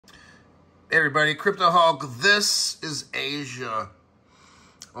Hey everybody, Crypto Hulk, this is Asia.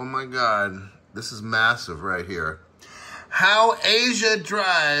 Oh my God, this is massive right here. How Asia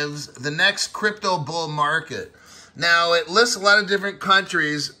drives the next crypto bull market. Now, it lists a lot of different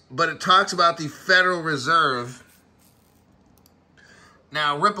countries, but it talks about the Federal Reserve.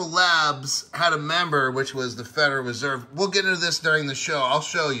 Now, Ripple Labs had a member, which was the Federal Reserve. We'll get into this during the show. I'll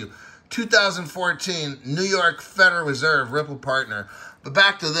show you. 2014, New York Federal Reserve, Ripple partner. But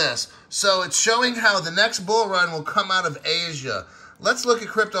back to this. So it's showing how the next bull run will come out of Asia. Let's look at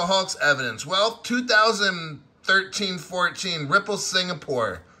Crypto Hulk's evidence. Well, 2013-14, Ripple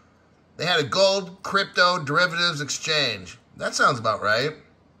Singapore. They had a gold crypto derivatives exchange. That sounds about right.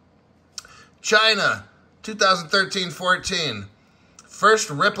 China, 2013-14.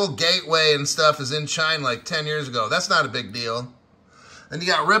 First Ripple gateway and stuff is in China like 10 years ago. That's not a big deal. Then you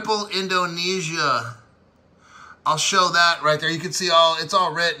got Ripple Indonesia. I'll show that right there. You can see it's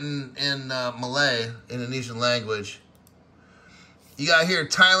all written in Malay, Indonesian language. You got here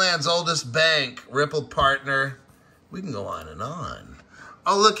Thailand's oldest bank, Ripple partner. We can go on and on.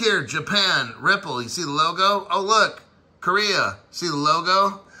 Oh, look here, Japan, Ripple. You see the logo? Oh, look, Korea. See the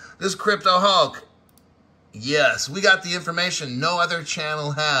logo? This is Crypto Hulk. Yes, we got the information no other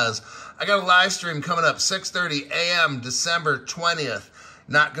channel has. I got a live stream coming up 6:30 a.m. December 20th.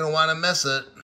 Not going to want to miss it.